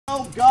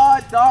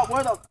Sky Dot,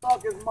 where the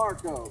fuck is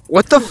Marco?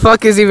 What the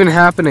fuck is even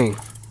happening?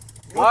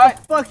 What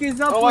the fuck is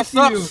up with what's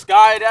you? Up,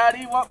 Sky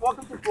Daddy?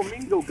 Welcome to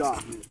Flamingo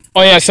God.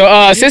 Oh yeah,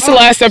 so since the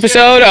last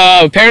episode,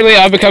 apparently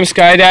I've become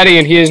Sky Daddy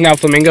and he is now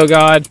Flamingo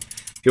God.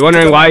 If you're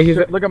wondering why he's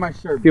look at my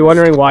shirt. If you're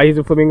wondering why he's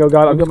a Flamingo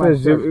God, I'm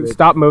just gonna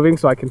stop moving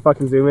so I can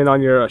fucking zoom in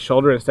on your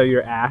shoulder instead of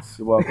your ass.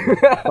 You're welcome.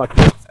 Fuck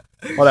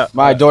you. Hold up.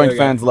 My adoring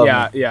fans love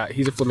me. Yeah,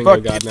 he's a Flamingo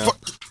God now.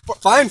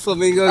 Fine,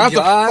 Flamingo God.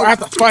 I have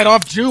to fight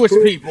off Jewish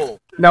people.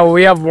 No,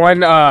 we have one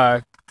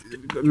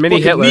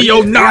mini Hitler.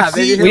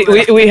 Neo-Nazi.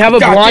 Yeah, we have a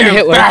blonde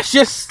Hitler.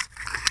 Fascist.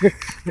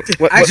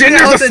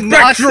 Gender's a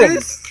spectrum.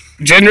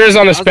 Gender is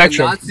on a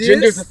spectrum.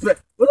 Gender's a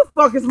spectrum. Where the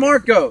fuck is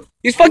Marco?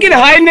 He's fucking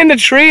hiding in the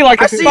tree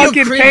like a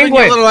fucking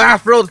penguin. Little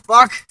afro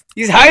fuck.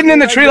 He's hiding in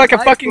the tree like a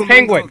fucking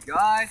penguin.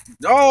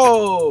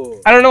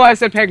 No. I don't know why I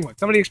said penguin.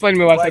 Somebody explain to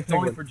me why I said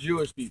penguin. Only for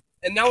Jewish people.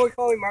 And now we're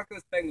calling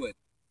Marco's penguin.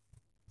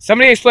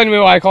 Somebody explain to me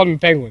why I called him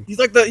penguin. He's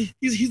like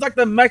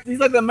the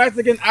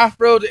Mexican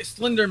Afro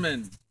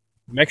Slenderman.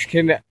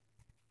 Mexican.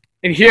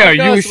 And here Marcos,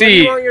 you what do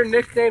see. you want your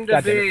nickname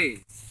to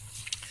be?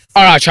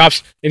 All right,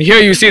 chops. And here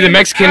you see the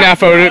Mexican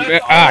Afro.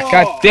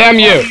 God damn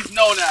you!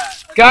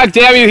 God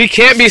damn you! He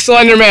can't be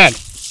Slenderman.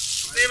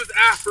 His name is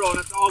Afro.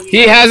 That's all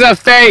he has a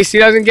face. He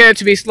doesn't get it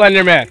to be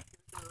Slenderman.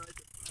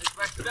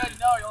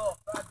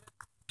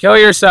 Kill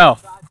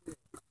yourself.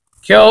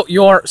 Kill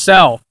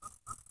yourself.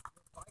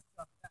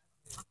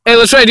 Hey,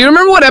 let's try. Do you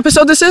remember what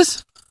episode this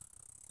is?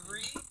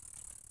 3.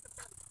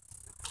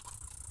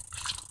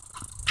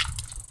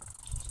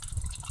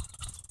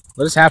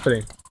 What is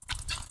happening?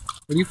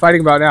 What are you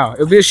fighting about now? It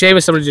would be a shame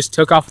if somebody just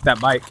took off with that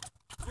bike.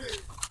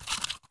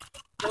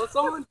 Well,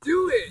 someone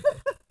do it.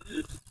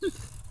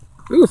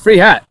 Ooh, free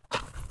hat.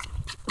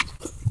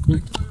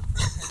 What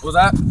was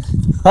that?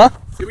 Huh?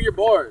 Give me your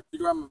board. You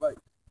can ride my bike.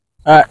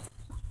 Alright.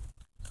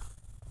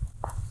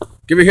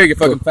 Give it here, you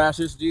fucking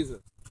fascist. Jesus.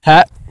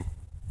 Hat.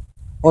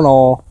 Oh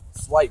no.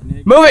 Swipe,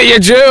 nigga. Move it, you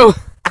Jew!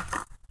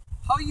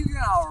 How are you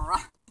gonna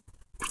run?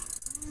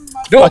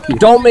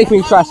 Don't make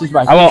me crash this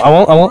bike. I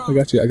won't. I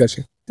got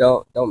you.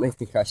 Don't make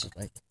me crash this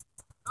bike.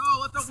 Oh,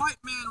 let the white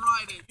man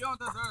ride it. You don't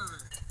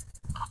deserve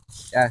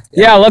it.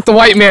 Yeah, let the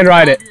white man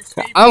ride it.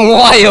 I'm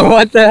white.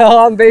 What the hell?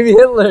 I'm baby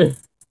Hitler.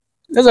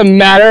 Doesn't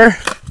matter.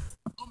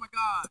 Oh my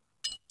god.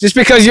 Just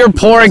because you're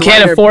poor and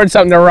can't afford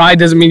something to ride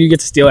doesn't mean you get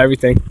to steal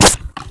everything.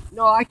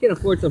 No, I can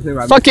afford something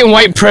right. Fucking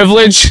white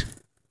privilege.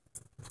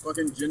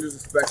 Fucking gender's a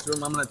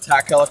spectrum. I'm an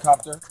attack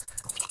helicopter.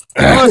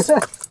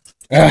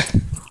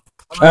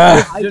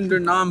 Gender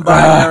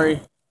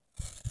non-binary.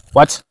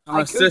 What?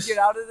 I could get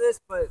out of this,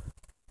 but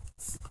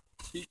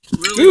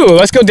Really? Ooh,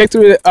 let's go dig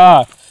through it.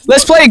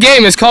 Let's play a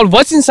game. It's called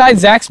What's Inside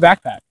Zach's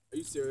Backpack. Are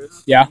you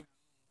serious? Yeah.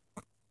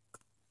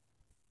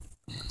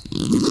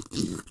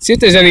 See if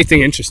there's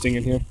anything interesting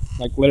in here.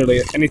 Like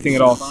literally anything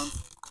at all.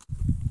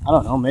 I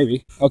don't know,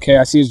 maybe. Okay,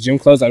 I see his gym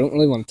clothes. I don't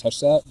really want to touch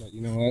that, but you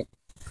know what?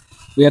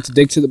 We have to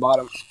dig to the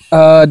bottom.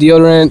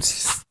 Deodorant.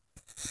 Let's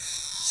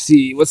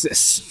see, what's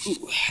this?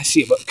 Ooh, I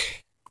see a book.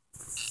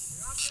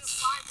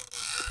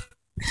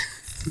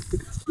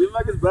 Leave him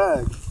like his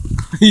bag.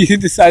 You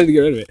decided to get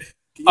rid of it.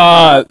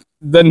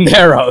 The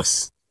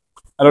Narrows.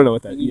 I don't know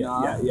what that is.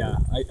 Yeah.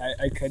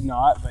 I could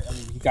not, but I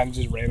mean, he kind of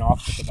just ran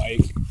off with the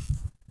bike.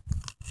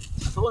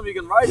 I told him you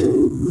can ride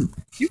it.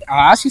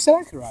 I asked you said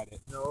I could ride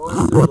it. No,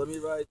 let me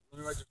ride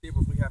your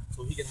table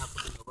so he can have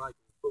something to ride.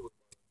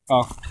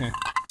 Oh, okay.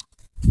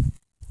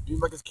 Leave him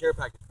like his care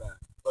package bag.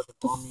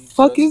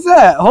 Fuck is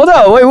that? Hold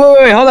up, wait,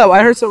 hold up.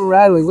 I heard something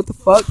rattling. What the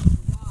fuck?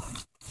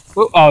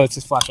 Oh, it's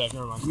his flashlight.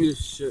 Never mind. Give me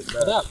this shit back.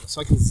 Hold up,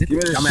 so I can zip Give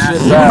me it. this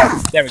shit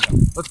back. There we go.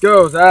 Let's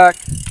go, Zach.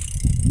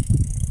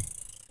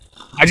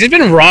 I've just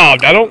been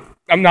robbed.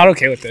 I'm not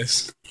okay with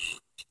this.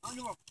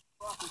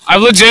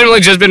 I've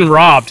legitimately just been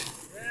robbed.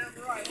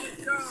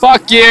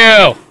 Fuck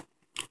you.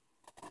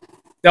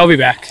 They'll be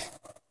back.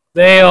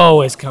 They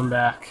always come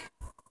back.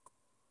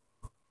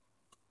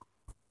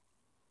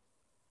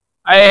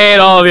 I hate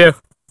all of you.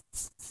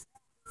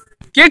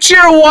 Get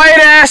your white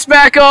ass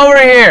back over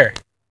here.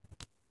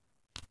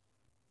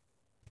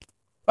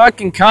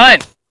 Fucking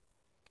cunt.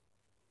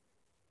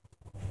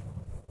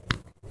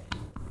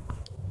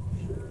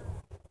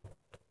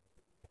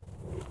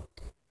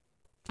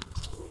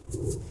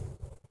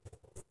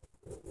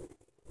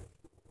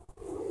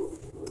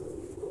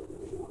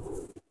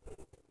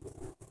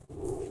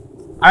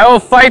 I will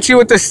fight you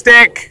with the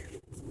stick.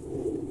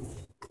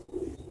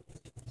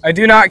 I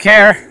do not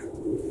care.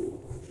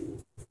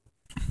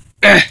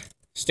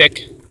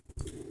 Stick.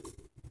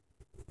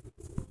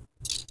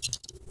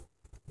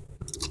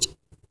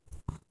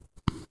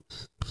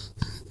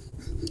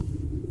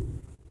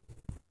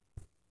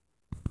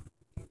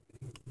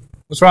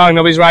 What's wrong?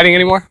 Nobody's riding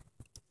anymore?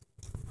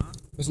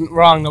 What's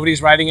wrong?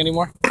 Nobody's riding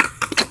anymore?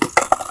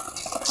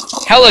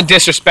 Hella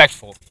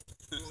disrespectful.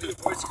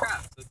 It's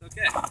crap, so it's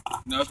okay.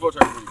 No, his boards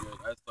are pretty good.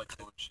 I just like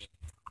throwing shit.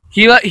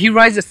 He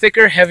rides a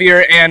thicker,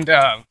 heavier, and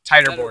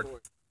tighter board.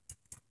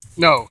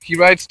 No, he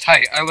rides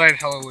tight. I ride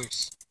hella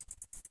loose.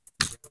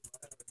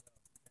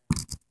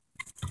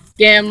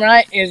 Damn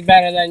right is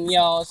better than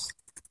yours.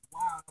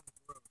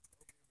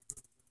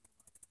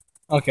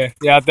 Okay,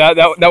 yeah,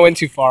 that went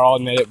too far. I'll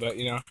admit it, but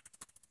you know,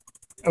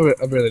 I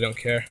really don't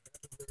care.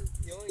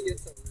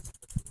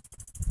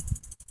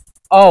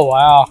 Oh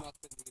wow!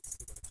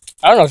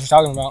 I don't know what you're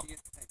talking about.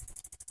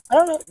 I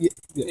don't know.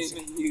 Yes.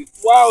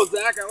 Wow,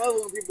 Zach, I love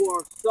it when people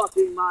are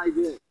sucking my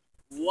dick.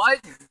 What?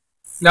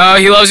 No,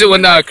 he loves it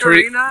when the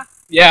Karina?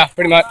 Yeah,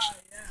 pretty much.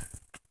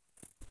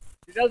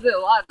 She does it a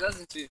lot,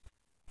 doesn't she?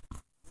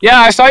 Yeah,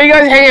 I saw you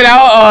guys hanging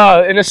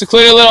out in a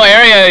secluded little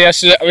area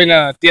yesterday. I mean,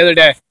 the other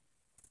day.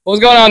 What was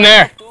going on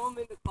there? Throw him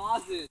in the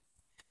closet.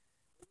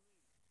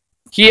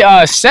 He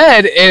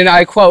said, and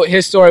I quote,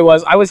 his story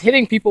was, "I was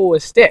hitting people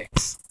with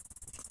sticks."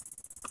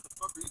 What the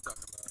fuck are you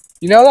talking about?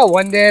 You know that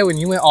one day when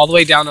you went all the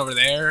way down over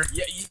there?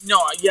 Yeah,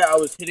 yeah, I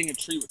was hitting a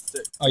tree with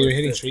sticks. Oh, you were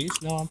hitting trees?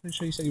 No, I'm pretty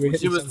sure you said you were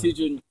hitting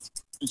something.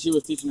 She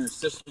was teaching her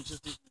sister, and she was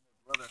teaching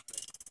her brother.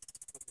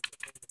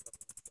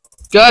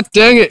 God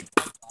dang it.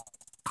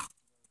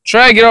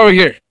 Try get over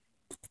here.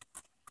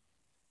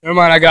 Never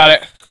mind, I got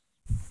it.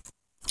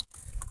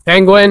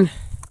 Penguin,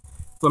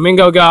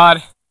 Flamingo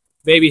God,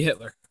 Baby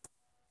Hitler.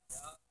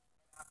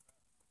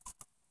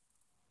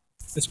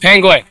 It's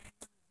Penguin.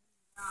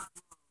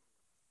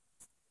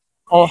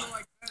 Oh.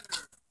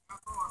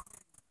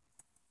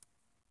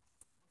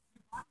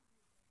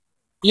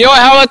 You know what?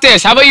 How about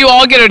this? How about you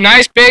all get a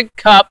nice big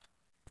cup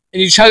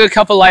and you chug a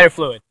cup of lighter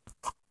fluid?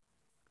 How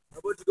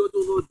about you go to a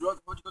little drug?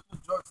 How about you go to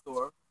a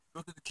drugstore,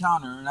 go to the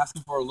counter, and ask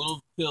him for a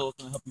little pill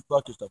to help you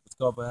fuck yourself? It's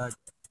called Viagra.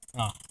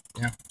 Oh,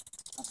 yeah.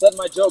 I said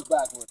my joke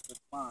backwards. It's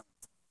fine.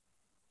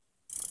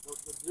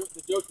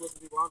 The joke was to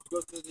be, why don't you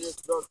go to the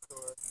nearest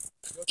drugstore?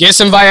 Get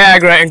some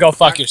Viagra and go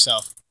fuck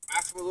yourself.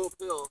 Ask for a little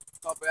pill. It's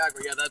called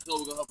Viagra. Yeah, that pill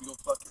will help you go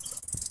fuck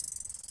yourself.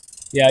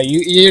 Yeah,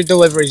 your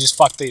delivery just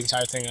fucked the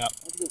entire thing up.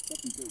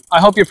 I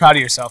hope you're proud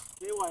of yourself.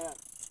 KYS.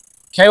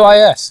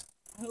 KYS.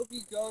 I hope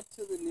you go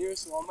to the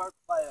nearest Walmart,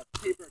 buy a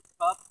paper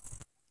cup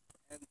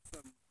and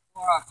some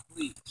Clorox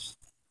bleach.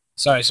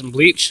 Sorry, some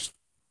bleach.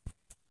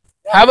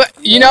 Yeah, How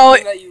about, you know,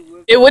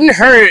 you it wouldn't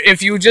hurt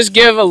if you would just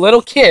give a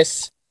little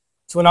kiss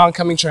to an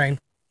oncoming train.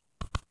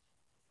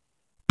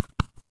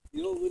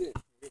 You know, wouldn't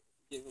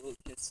give a little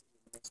kiss.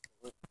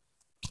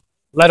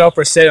 Let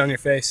Oprah sit on your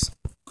face.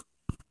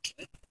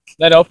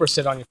 Let Oprah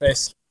sit on your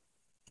face.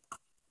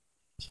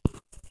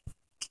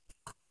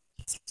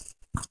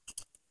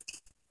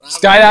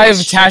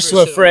 Skydive attached to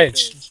a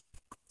fridge.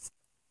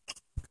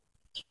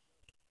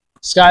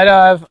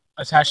 Skydive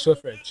attached to a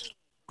fridge.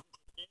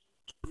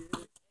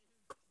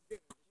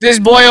 This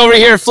boy over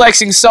here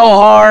flexing so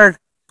hard.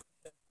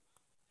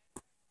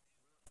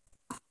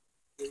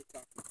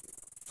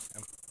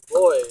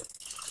 Boy,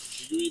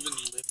 do you even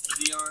lift,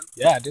 Dion?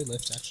 Yeah, I do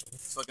lift actually.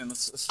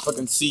 Let's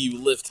fucking see you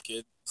lift,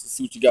 kid. Let's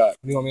see what you got.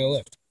 What do you want me to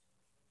lift?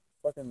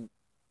 Fucking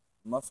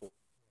muscle.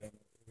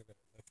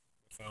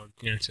 Phone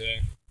here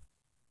today.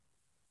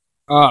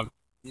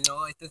 You know,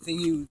 like the thing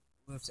you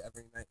lift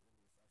every night.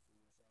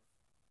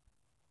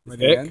 My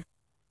dick?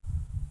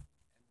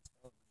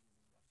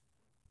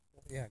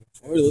 Yeah.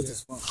 Where do you lift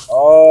this phone?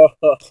 Oh.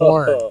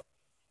 Porn.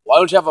 Why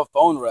don't you have a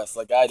phone rest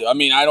like I do? I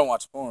mean, I don't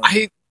watch porn.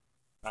 I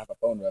have a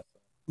phone rest.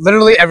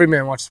 literally every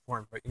man watches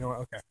porn, but you know what?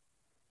 Okay.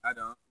 I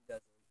don't.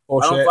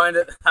 Bullshit.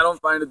 I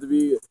don't find it to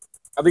be.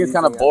 I think it's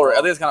kind of boring.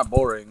 I think it's kind of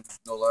boring.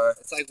 No lie.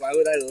 It's like, why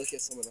would I look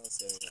at someone else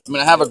doing it? I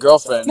mean, I have a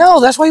girlfriend. No,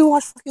 that's why you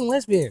watch fucking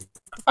lesbian.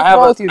 I have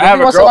What's wrong with you? I have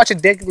Nobody a wants to girl. watch a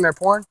dick in their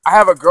porn. I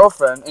have a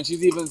girlfriend, and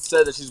she's even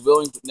said that she's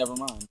willing to. Never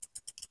mind.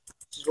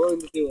 She's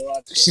willing to do a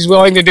lot. She's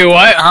willing to do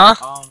what? Huh?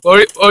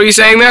 What were you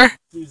saying there?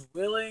 She's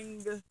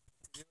willing to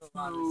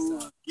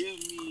give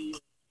me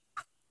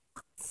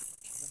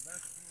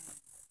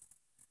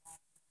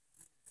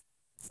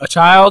A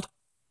child?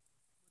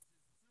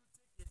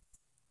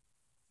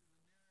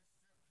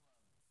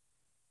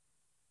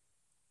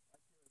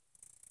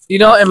 You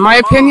know, in my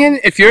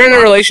opinion, if you're in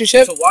a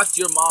relationship... to watch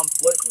your mom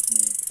flirt with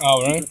me.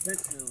 Oh, really?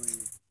 Intentionally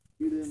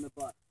shoot it in the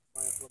butt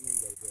by a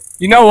flamingo.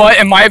 You know what?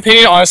 In my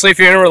opinion, honestly, if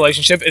you're in a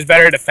relationship, it's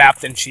better to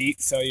fap than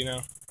cheat, so, you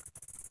know.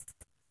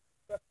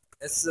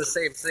 It's the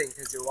same thing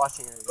because you're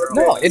watching a girl.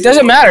 No, it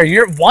doesn't matter.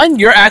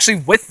 You're actually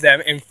with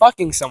them and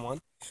fucking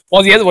someone,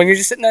 while the other one, you're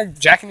just sitting there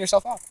jacking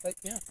yourself off. Like,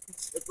 yeah.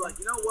 It's like,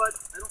 you know what?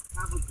 I don't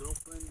have a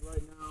girlfriend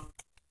right now.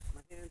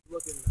 My hand's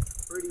looking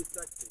pretty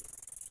sexy.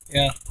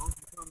 Yeah. Why don't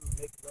you come and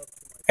make love to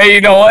my... Hey,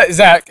 you know what,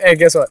 Zach? Hey,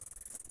 guess what?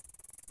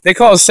 They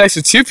call sex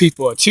with 2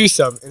 people a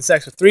twosome, and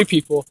sex with 3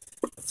 people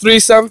a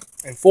threesome,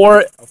 and 4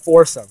 a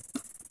foursome.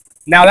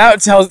 Now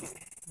that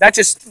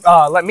just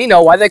let me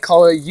know why they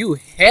call you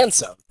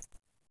handsome.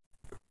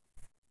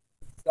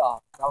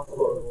 Stop. That was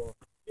horrible.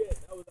 Yeah,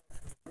 that was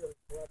actually really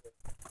clever.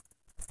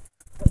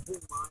 Oh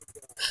my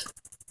god.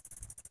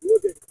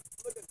 Look at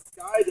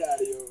Sky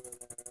Daddy over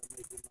there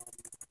making all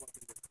these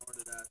fucking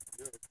retarded ass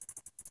jokes.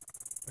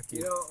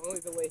 You know, only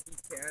the way he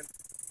can.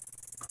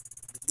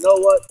 You know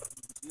what?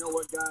 You know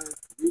what, guys?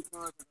 Retards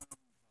are not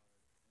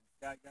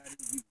Sky Daddy,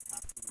 you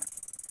have to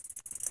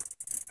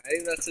retard. I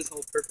think that's his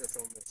whole purpose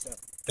on the show.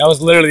 That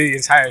was literally the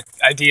entire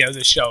idea of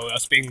the show,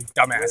 us being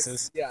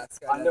dumbasses. Yeah, it's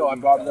I know, I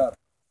brought it up.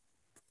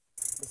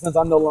 But since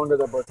I'm no longer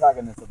the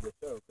protagonist of the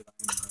show, because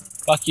I'm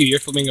Fuck you, you're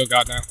Flamingo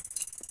God now.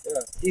 Yeah,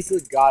 he's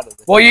the god of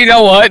this. Well, you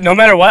know what? No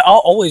matter what,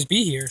 I'll always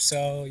be here.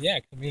 So yeah,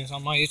 Flamingo's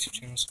on my YouTube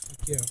channel. So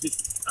fuck you. I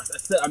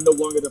said I'm no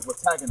longer the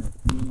protagonist.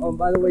 Oh, and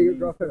by the way, your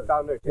girlfriend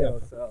found her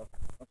too, so.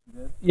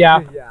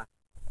 Yeah. Yeah.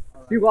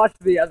 She watched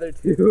the other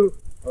two.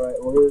 Alright,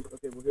 well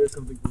here's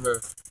something for her.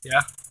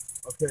 Yeah.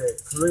 Okay,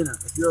 Karina,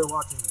 if you're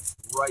watching this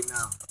right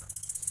now,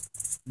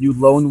 you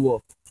lone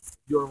wolf, if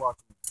you're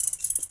watching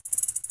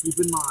this, keep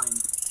in mind.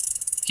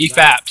 He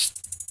faps.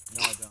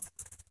 No, I don't.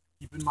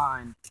 Keep in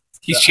mind.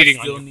 He's that cheating I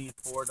on still you. need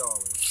 $4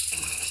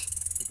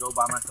 to go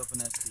buy myself an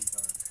SD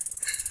card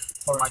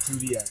for my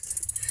 2DS,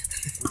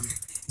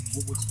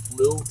 which is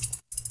blue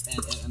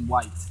and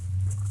white,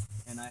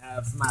 and I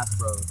have Smash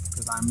Bros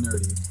because I'm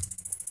nerdy.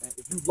 And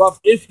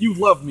if you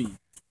love me,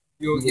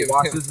 you will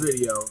watch this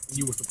video and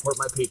you will support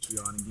my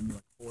Patreon and give me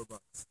like $4.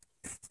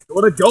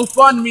 Go to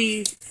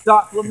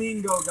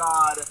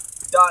GoFundMe.flamingogod.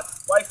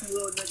 Spicy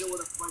little nigga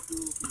with a spicy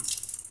little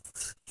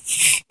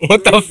piece.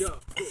 What There the? you go.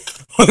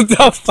 What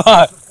the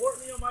fuck? Support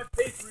me on my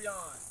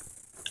Patreon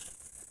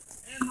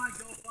and my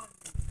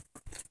GoFundMe.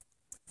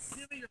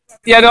 Give me your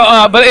fucking Yeah,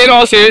 no. But in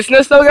all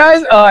seriousness, though,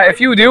 guys, if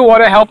you do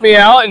want to help me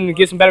out and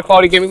get some better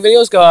quality gaming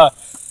videos,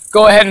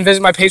 go ahead and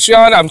visit my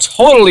Patreon. I'm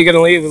totally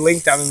gonna leave the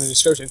link down in the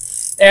description,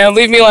 and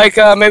leave me like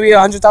maybe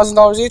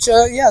 $100,000 each.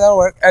 Yeah, that'll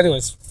work.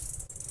 Anyways.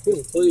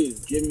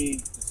 Please give me,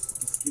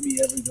 just give me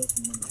every dose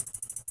of money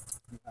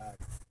you have.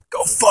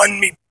 Go fund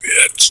me,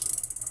 bitch.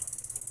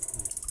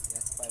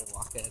 That's by the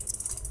walk ahead.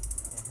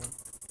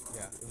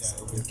 Yeah.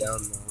 Down.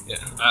 Yeah.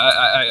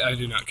 I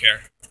do not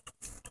care.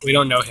 We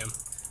don't know him.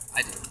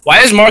 I do. Why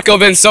has Marco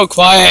been so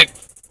quiet?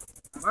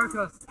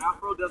 Marcos,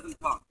 Afro doesn't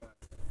talk.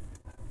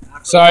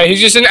 Afro Sorry, he's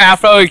just an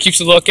afro. He keeps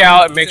a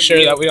lookout and makes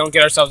sure that we don't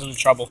get ourselves into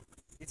trouble.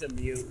 He's a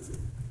mute.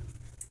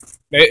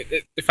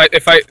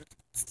 If I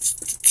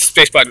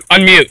space button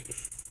unmute.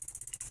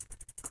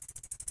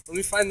 Let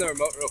me find the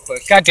remote real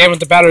quick. God damn it,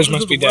 the batteries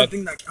must be dead.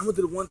 I'm gonna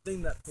do the one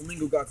thing that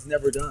Flamingo God's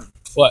never done.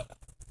 What?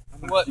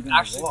 I'm What? gonna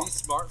Actually, walk. be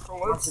smart for I'm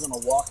once. actually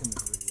gonna walk in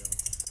this video.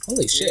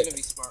 Holy You're shit! gonna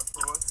be smart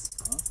for once.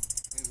 Huh? You're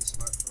gonna be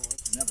smart for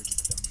once. Never get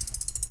done.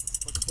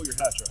 Fucking pull your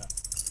hat, your hat.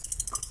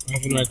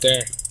 Nothing right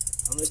there.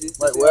 I'm gonna do Wait,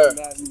 something where? I'm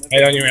not- I'm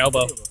Right on your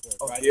elbow.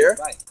 Oh, riding here? a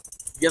bike.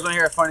 You guys wanna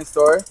hear a funny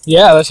story?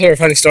 Yeah, let's hear a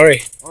funny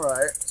story.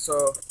 Alright,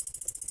 so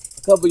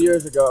a couple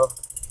years ago,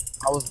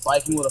 I was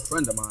biking with a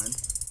friend of mine,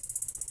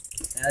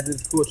 and I did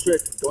this cool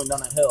trick going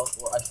down a hill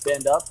where I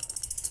stand up,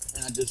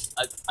 and I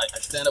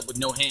stand up with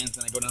no hands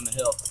and I go down the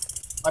hill.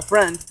 My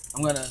friend,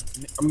 I'm gonna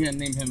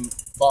name him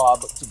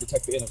Bob to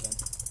protect the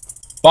innocent.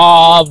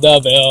 Bob the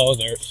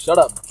Builder. Shut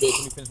up, bitch.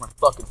 Let me finish my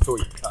fucking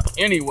story, you cunt.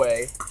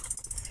 Anyway,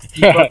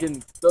 he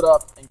fucking stood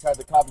up and tried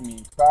to copy me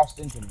and crashed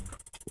into me.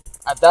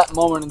 At that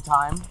moment in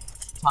time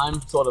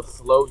sort of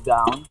slowed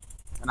down,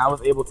 and I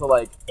was able to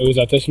It was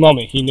at this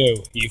moment he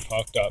knew he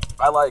fucked up.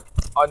 I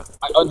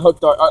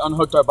unhooked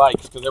our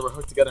bikes because they were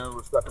hooked together and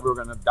we were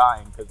gonna end up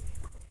dying because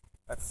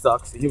that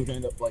sucks. He was gonna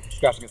end up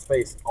scratching his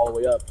face all the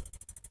way up.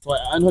 So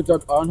I unhooked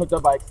our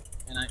bikes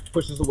and I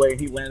pushed us away and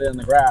he landed in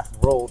the grass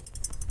and rolled.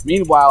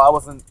 Meanwhile, I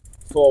wasn't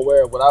so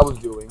aware of what I was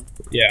doing.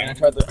 And Yeah. I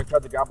tried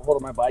to grab a hold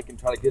of my bike and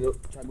try to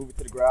move it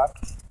to the grass.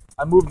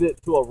 I moved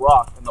it to a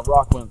rock and the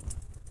rock went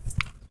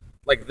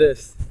like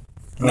this.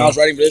 And I was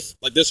riding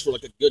like this for a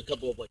good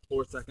couple of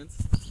 4 seconds.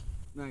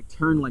 And I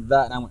turned like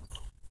that and I went.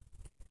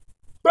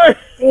 It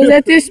was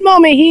at this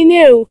moment he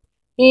knew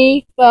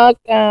he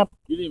fucked up.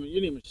 You didn't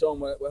even show him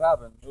what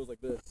happened. It was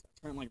like this.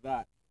 I turned like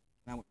that,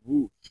 and I went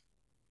whoosh.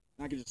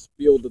 And I could just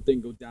feel the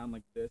thing go down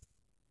like this.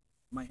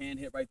 My hand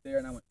hit right there,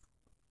 and I went.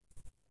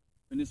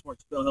 And this part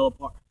fell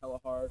hella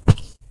hard.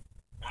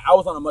 I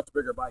was on a much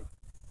bigger bike.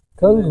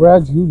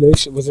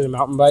 Congratulations. Was it a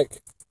mountain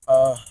bike?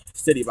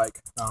 City bike.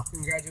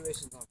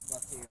 Congratulations on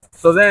fucking up.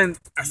 So then,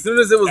 as soon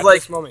as it was At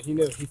like, this moment he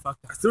knew he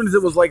fucked up. as soon as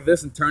it was like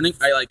this and turning,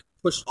 I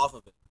pushed off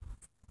of it.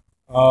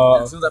 And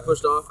Oh. as soon as I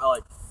pushed off, I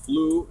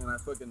flew and I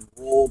fucking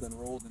rolled and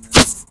rolled, and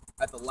then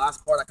at the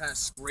last part, I kind of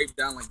scraped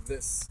down like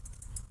this,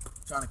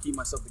 trying to keep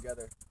myself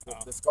together.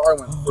 The scar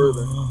went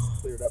further,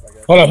 cleared up, I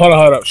guess.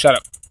 Hold up. Shut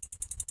up.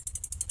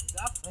 Is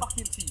that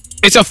fucking TV?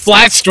 It's a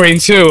flat screen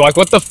too. Like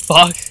what the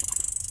fuck?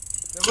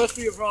 There must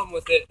be a problem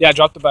with it. Yeah,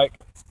 drop the bike.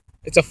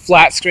 It's a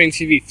flat screen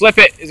TV. Flip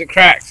it. Is it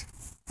cracked?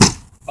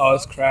 Oh,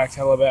 it's cracked.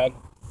 Hella bad.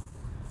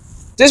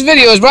 This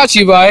video is brought to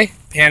you by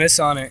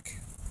Panasonic.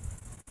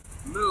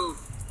 Move,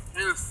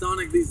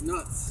 Panasonic these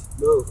nuts.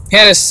 Move.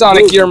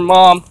 Panasonic, your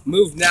mom.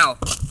 Move now.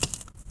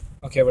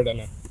 Okay, we're done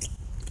now.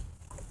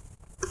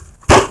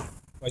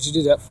 Why'd you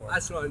do that for? I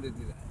just wanted to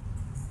do that.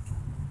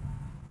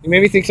 You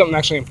made me think something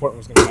actually important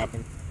was going to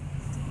happen.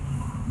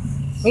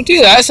 Don't do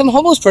that. Some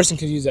homeless person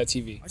could use that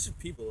TV. I should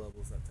people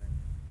levels that thing.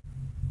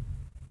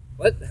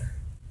 What?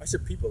 I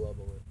should people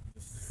level it.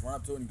 Just run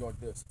up to it and go like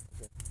this.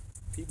 Okay.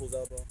 People's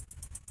elbow.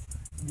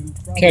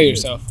 Kill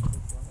yourself.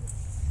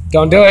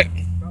 Don't do it.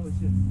 Probably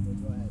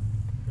should. Go ahead.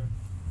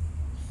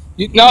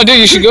 No, dude,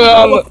 you should go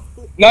on the,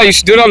 no, you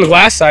should do it on the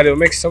glass side. It'll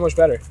make it so much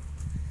better.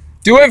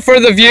 Do it for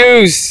the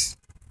views.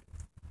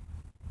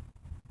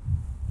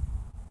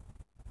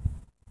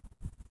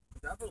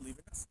 Is that for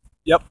leaving us?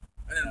 Yep.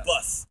 And then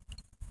bust.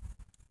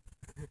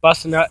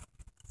 Bust a nut.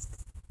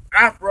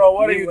 Afro,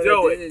 what are You you what I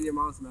doing? did in your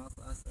mom's mouth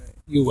last night.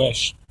 You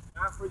wish.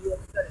 Afro, you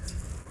upset.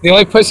 The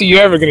only pussy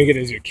you're ever gonna get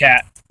is your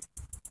cat.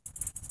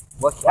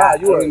 What cat? Wow, I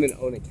you don't are- even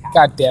own a cat.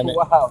 God damn it.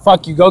 Wow.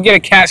 Fuck you. Go get a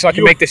cat so I can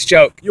You- make this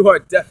joke. You are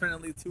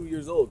definitely 2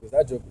 years old, because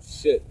that joke was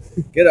shit.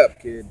 Get up,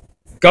 kid.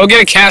 Go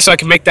get a cat so I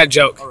can make that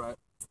joke. Alright.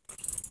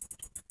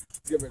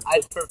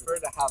 I'd prefer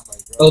to have my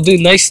girl. Oh,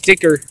 dude, nice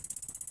sticker.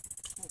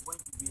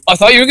 I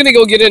thought you were gonna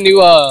go get a new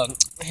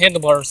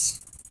handlebars.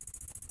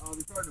 Oh,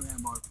 these are new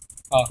handbars.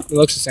 Oh, it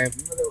looks the same.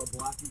 Remember they were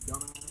black, you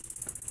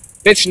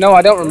dumbass? Bitch, no,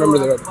 I don't remember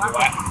they were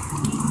black.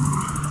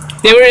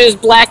 They were as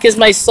black as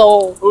my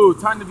soul. Ooh,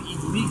 time to be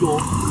illegal.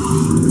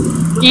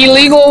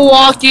 Illegal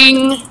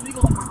walking.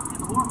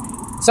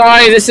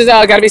 Sorry, this is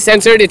gotta be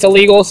censored. It's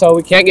illegal, so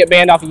we can't get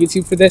banned off of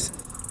YouTube for this.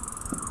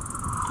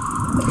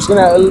 I'm just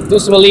gonna do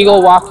some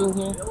illegal walking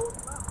here.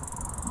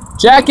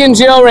 Jack and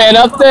Jill ran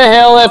up the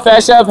hill and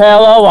fetched up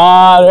hella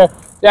water.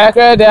 Jack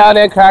her down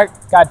and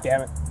cracked. God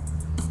damn it.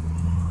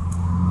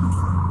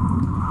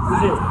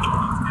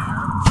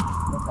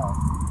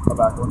 Come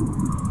back one.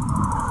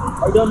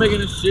 Are you done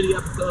making a shitty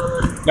episode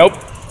already? Nope.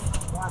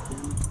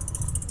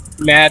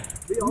 Mad.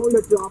 We always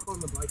get you off on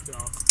the bike show.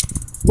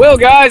 Well,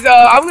 guys,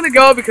 I'm gonna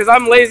go because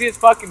I'm lazy as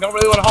fuck and don't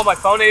really want to hold my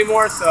phone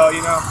anymore. So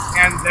you know,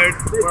 and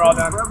we're all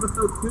done. For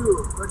episode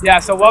 2. Yeah.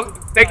 So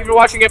thank you for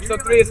watching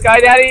episode 3 of Sky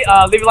Daddy.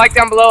 Leave a like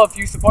down below if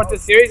you support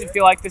this series and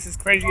feel like this is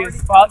cringy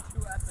as fuck. 2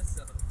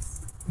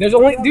 episodes. There's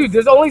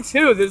only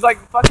 2. There's like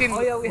fucking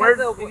Oh yeah, we weird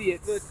had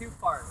idiots. the 2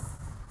 parts.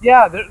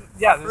 Yeah, there's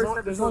First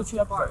only 2 episode's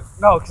episodes.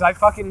 No, because I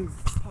fucking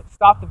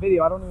stopped the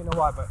video. I don't even know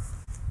why, but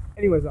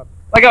anyways,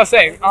 like I was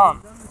saying,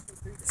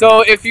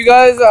 so if you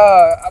guys,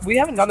 we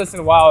haven't done this in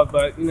a while,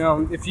 but you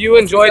know, if you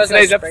enjoyed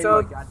today's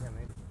episode,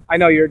 I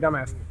know you're a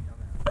dumbass.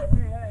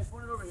 Hey,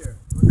 point it over here.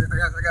 I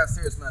got a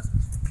serious message.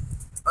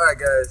 Alright,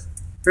 guys.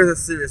 Here's a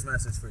serious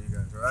message for you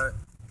guys, alright?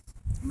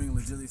 I'm being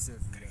legitimately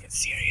serious for you guys. Get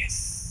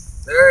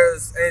serious.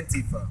 There's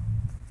Antifa.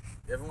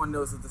 Everyone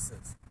knows what this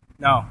is.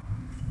 No.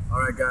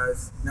 Alright,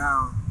 guys.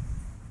 Now,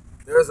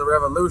 there's a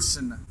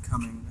revolution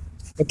coming.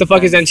 What the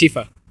fuck is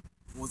Antifa?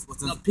 What's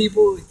The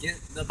people with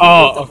the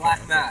Oh,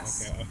 black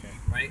mask, Okay.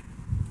 right?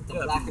 With the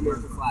Yeah, black people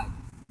American with- flag.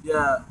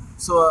 Yeah,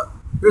 so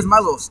here's my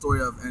little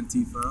story of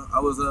Antifa. I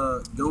was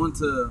going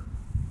to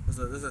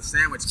there's a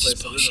sandwich place.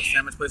 So there's a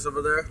sandwich place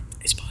over there.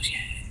 It's bullshit.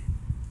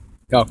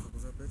 Go.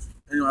 What's up, bitch?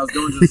 Anyway, I was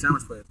going to the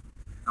sandwich place.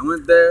 I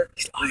went there.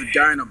 There's a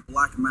guy in a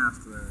black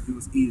mask there. He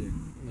was eating.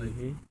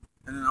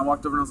 And then I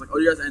walked over and I was like, "Oh,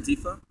 you guys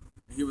Antifa?"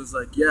 And he was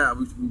like, "Yeah." I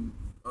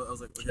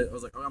was like, "Okay." I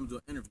was like, "Oh, I'm gonna do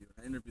an interview."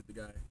 I interviewed the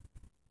guy,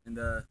 and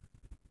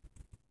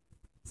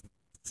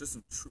just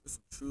some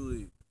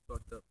truly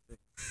fucked up things.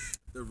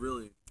 They're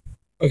really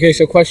Okay,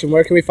 so question: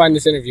 where can we find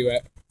this interview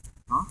at?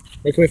 Huh?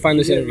 Where can we find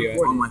this interview at?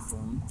 on my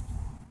phone.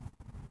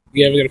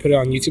 You ever gonna put it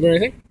on YouTube or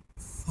anything?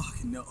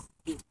 Fuck no.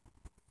 You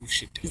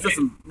should do He said it.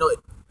 some no.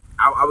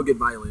 I would get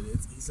violated.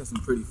 He said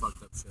some pretty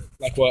fucked up shit.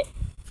 Like what?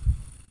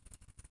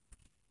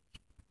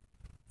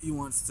 He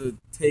wants to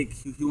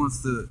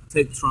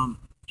take Trump,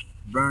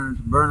 burn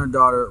her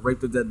daughter,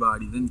 rape the dead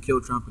body, then kill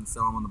Trump and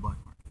sell him on the black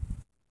market.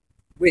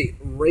 Wait,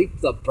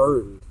 rape the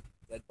burned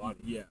dead body.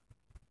 Yeah.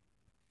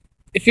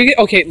 If you get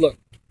okay, look,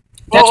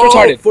 that's Oh,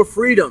 retarded. for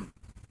freedom.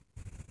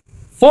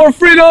 For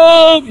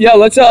freedom! Yeah,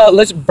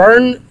 let's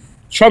burn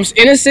Trump's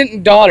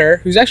innocent daughter,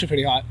 who's actually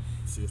pretty hot,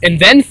 and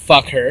then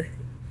fuck her.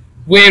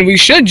 When we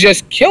should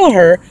just kill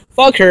her,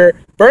 fuck her,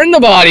 burn the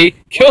body,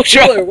 kill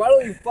Trump. Why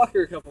don't you fuck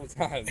her a couple of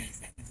times?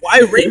 Why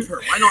rape her?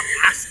 Why not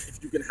ask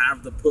if you can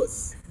have the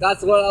puss?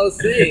 That's what I was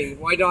saying.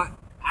 Why not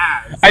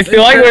ask? I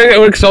feel like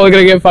we're slowly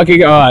gonna get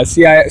fucking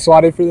CIA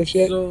swatted for this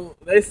shit. So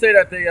they say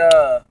that they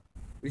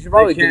We should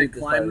probably can't delete this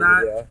climb part of the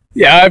that. video.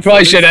 Yeah, I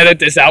probably should edit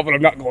this out, but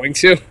I'm not going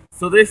to.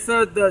 so they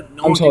said that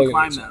no I'm one totally can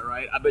gonna climb do that,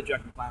 right? I bet you I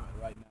can climb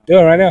it right now. Do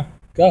it right now.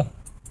 Go.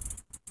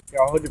 Here,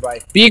 I'll hold your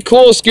bike. Be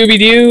cool, Scooby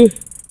Doo.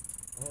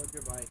 I'll hold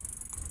your bike.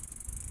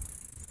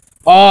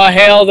 Oh,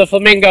 hail the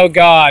flamingo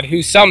god,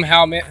 who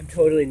somehow man. I'm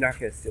totally not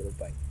gonna steal the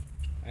bike.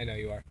 I know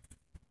you are.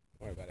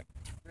 Don't worry about it.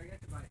 Here, get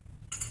your bike.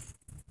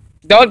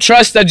 Don't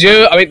trust the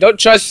Jew. I mean, don't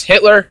trust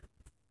Hitler.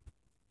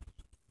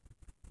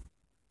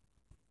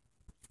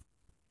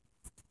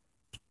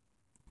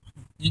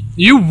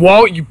 You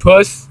won't, you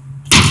puss.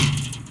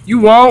 You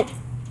won't.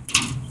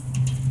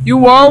 You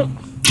won't.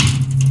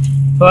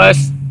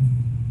 Puss.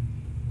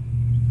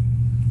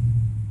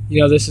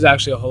 You know, this is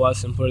actually a whole lot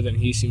simpler than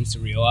he seems to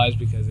realize,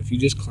 because if you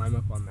just climb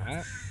up on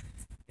that,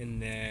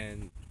 and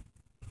then...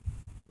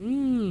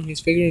 he's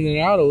figuring it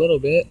out a little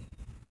bit.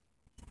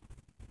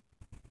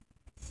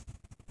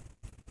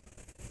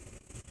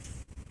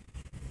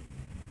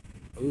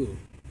 Ooh.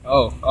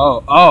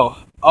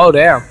 Oh,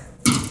 damn.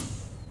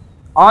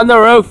 On the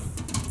roof.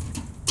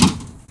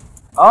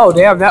 Oh,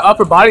 damn, that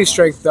upper body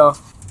strength, though.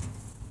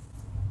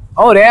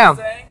 Oh, damn.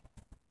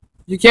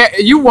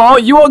 You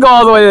won't go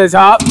all the way to the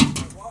top.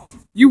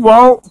 You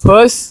won't,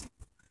 puss.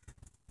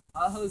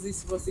 How is he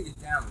supposed to get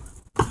down?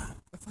 I'm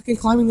fucking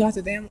climbing that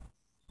damn.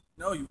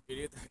 No, you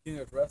idiot. That getting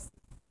arrested.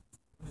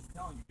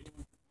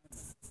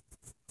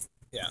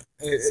 Yeah.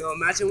 So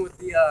imagine what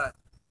the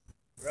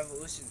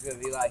revolution's gonna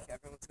be like.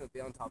 Everyone's gonna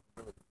be on top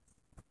of it.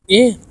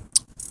 Yeah.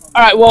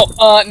 All right. Well,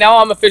 now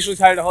I'm officially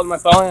tired of holding my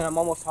phone, and I'm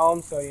almost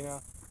home. So you know,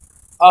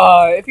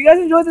 if you guys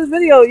enjoyed this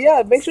video,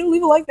 yeah, make sure to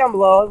leave a like down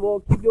below, and we'll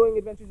keep doing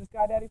Adventures of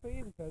Sky Daddy for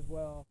you because,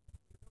 well,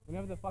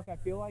 whenever the fuck I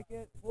feel like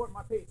it. Support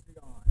my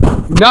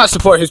Patreon. Do not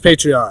support his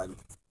Patreon.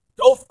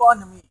 Go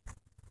fund me.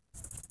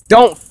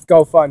 Don't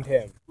go fund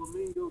him.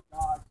 Flamingo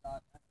God. I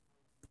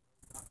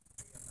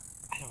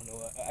don't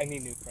know. I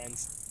need new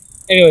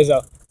friends. Anyways,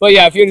 though. But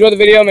yeah, if you enjoyed the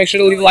video, make sure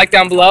to leave a like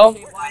down below.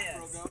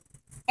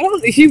 I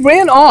don't. He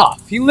ran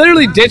off. He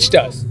literally ditched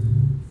us.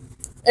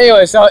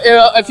 Anyway, so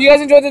if you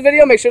guys enjoyed the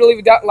video, make sure to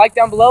leave a like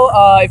down below.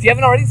 If you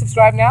haven't already,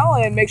 subscribe now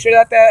and make sure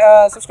that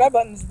the subscribe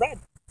button is red.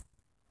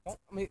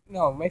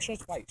 No, make sure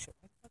it's white. Shit.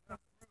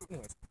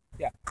 Anyways,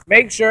 yeah,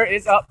 make sure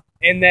it's up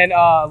and then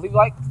leave a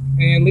like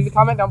and leave a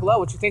comment down below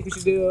what you think we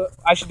should do.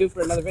 I should do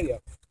for another video.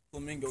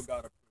 Flamingo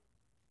got it.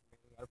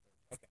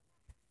 Okay.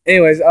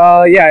 Anyways,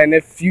 yeah, and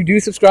if you do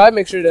subscribe,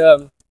 make sure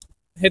to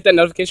hit that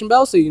notification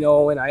bell so you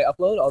know when I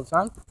upload all the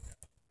time.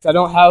 I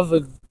don't have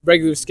a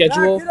regular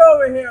schedule. Get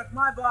over here, it's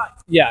my bike.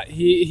 Yeah,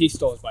 he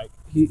stole his bike.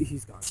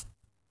 He's gone.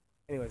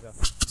 Anyways, though.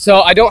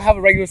 So I don't have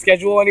a regular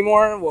schedule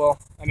anymore. Well,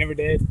 I never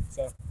did.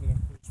 So you know,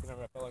 just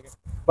whenever I felt like it.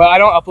 But I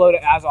don't upload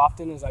it as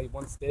often as I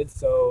once did.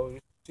 So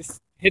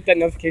just hit that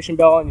notification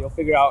bell, and you'll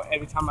figure out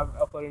every time I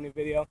upload a new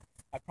video.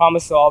 I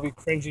promise they'll all be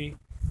cringy.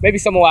 Maybe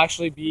some will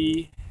actually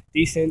be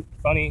decent,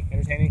 funny,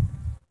 entertaining.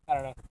 I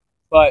don't know.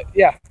 But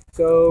yeah,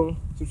 so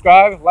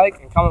subscribe,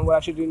 like, and comment what I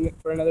should do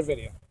for another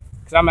video.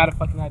 Because I'm out of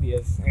fucking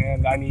ideas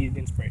and I need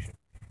inspiration.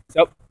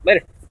 So,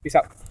 later. Peace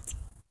out.